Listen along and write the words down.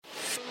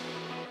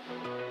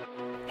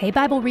Hey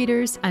Bible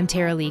readers, I'm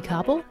Tara Lee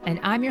Koppel, and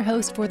I'm your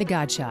host for The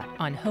God Shot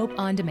on Hope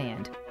on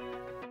Demand.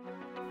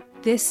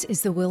 This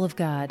is the will of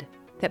God,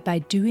 that by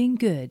doing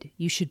good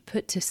you should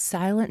put to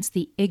silence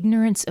the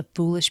ignorance of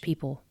foolish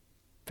people.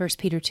 1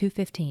 Peter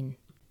 2:15.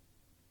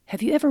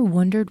 Have you ever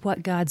wondered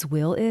what God's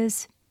will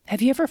is?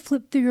 Have you ever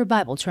flipped through your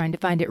Bible trying to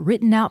find it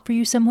written out for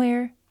you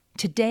somewhere?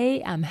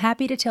 Today, I'm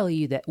happy to tell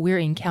you that we're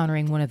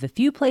encountering one of the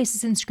few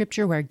places in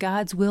Scripture where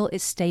God's will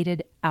is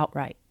stated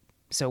outright.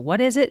 So what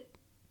is it?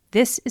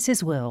 This is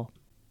His will.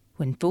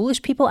 When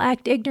foolish people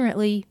act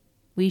ignorantly,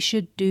 we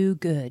should do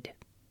good.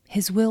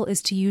 His will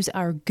is to use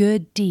our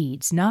good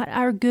deeds, not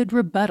our good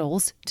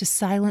rebuttals, to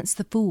silence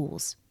the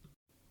fools.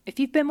 If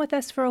you've been with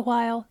us for a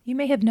while, you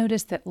may have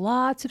noticed that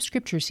lots of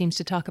Scripture seems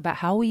to talk about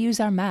how we use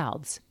our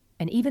mouths.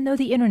 And even though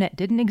the internet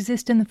didn't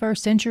exist in the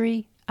first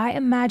century, I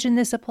imagine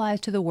this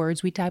applies to the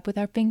words we type with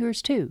our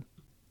fingers too.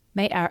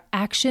 May our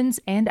actions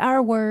and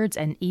our words,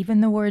 and even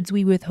the words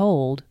we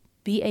withhold,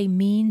 be a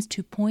means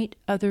to point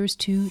others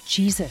to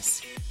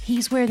Jesus.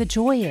 He's where the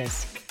joy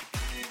is.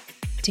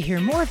 To hear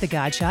more of The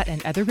God Shot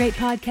and other great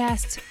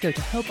podcasts, go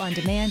to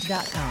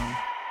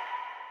hopeondemand.com.